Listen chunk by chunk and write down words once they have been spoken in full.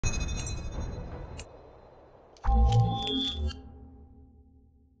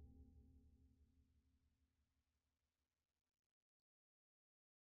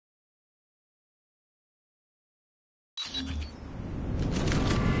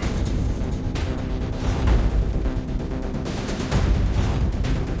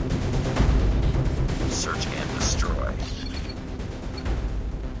Search and destroy.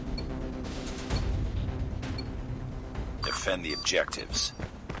 Defend the objectives.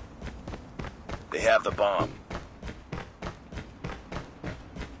 They have the bomb.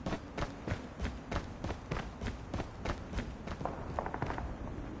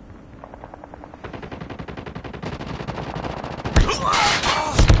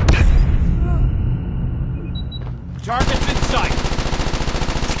 Target's in sight.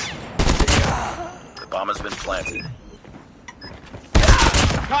 The bomb has been planted.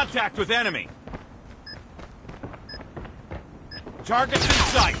 Contact with enemy. Target's in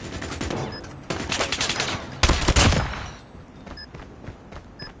sight.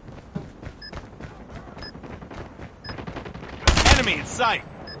 Enemy in sight.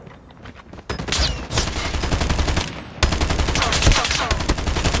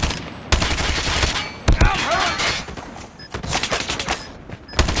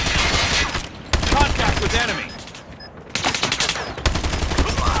 Contact with enemy.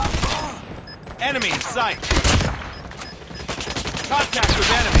 Enemy in sight. Contact with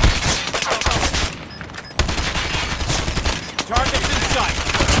enemy. Target's in sight.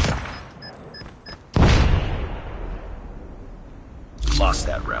 Lost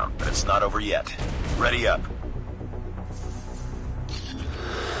that round, but it's not over yet. Ready up.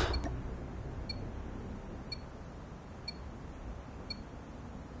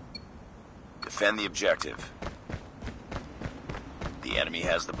 Defend the objective. The enemy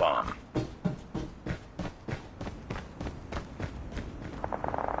has the bomb.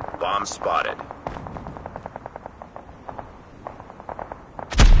 Bomb spotted.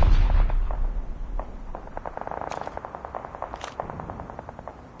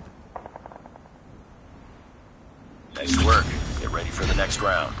 Nice work. Get ready for the next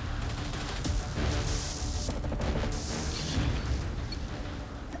round.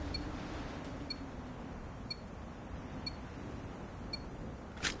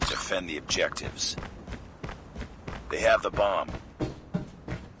 Defend the objectives. They have the bomb.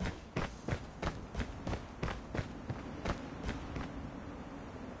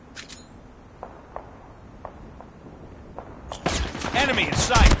 Enemy in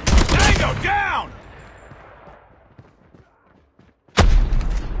sight. Tango down!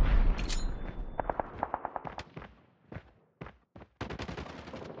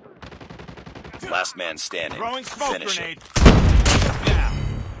 Last man standing. Throwing smoke Finish grenade. it. Yeah.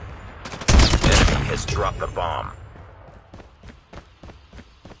 Enemy has dropped the bomb.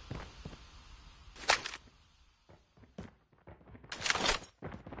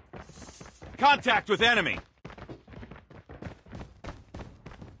 Contact with enemy.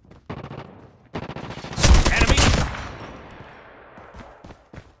 Enemy.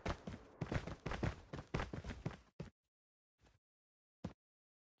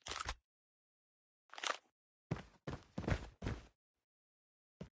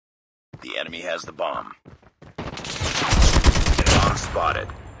 The enemy has the bomb. Bomb spotted.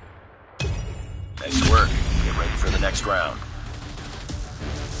 Nice work. Get ready for the next round.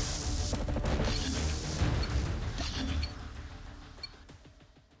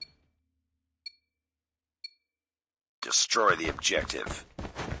 Destroy the objective.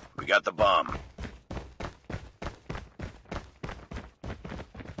 We got the bomb.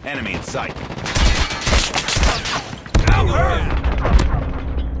 Enemy in sight.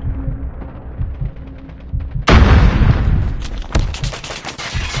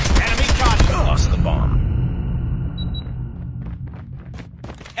 Enemy contact. Lost the bomb.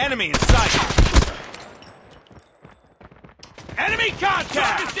 Enemy in sight. Enemy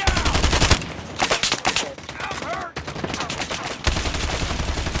contact. I'm hurt.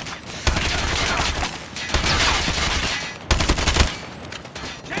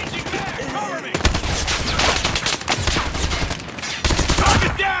 Changing back. Cover me.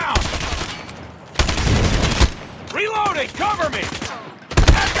 Target down. Reloading. Cover me.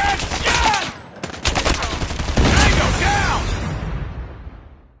 Shot. Tango down.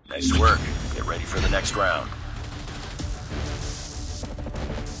 Nice work. Get ready for the next round.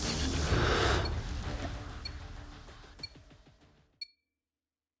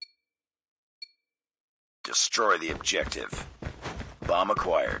 Destroy the objective. Bomb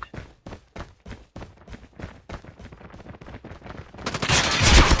acquired.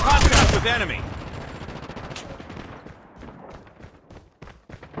 Contact with enemy.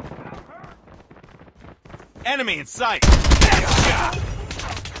 Enemy in sight. Headshot.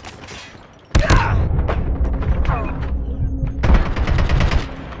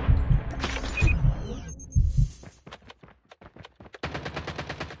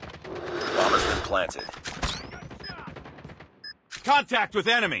 Bomb has been planted. Contact with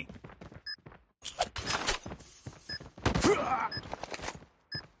enemy.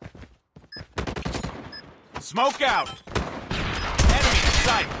 Smoke out. Enemy in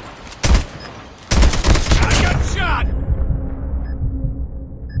sight. I got shot.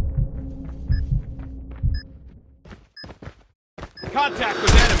 Contact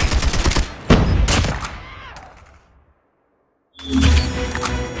with enemy.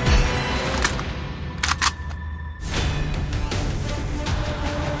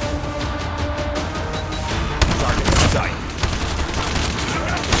 Target in sight.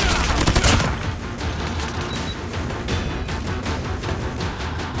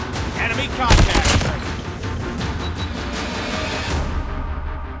 Enemy contact.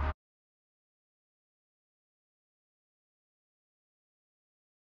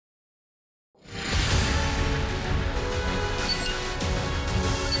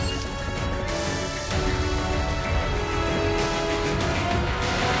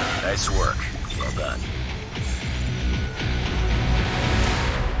 Nice work. Well done.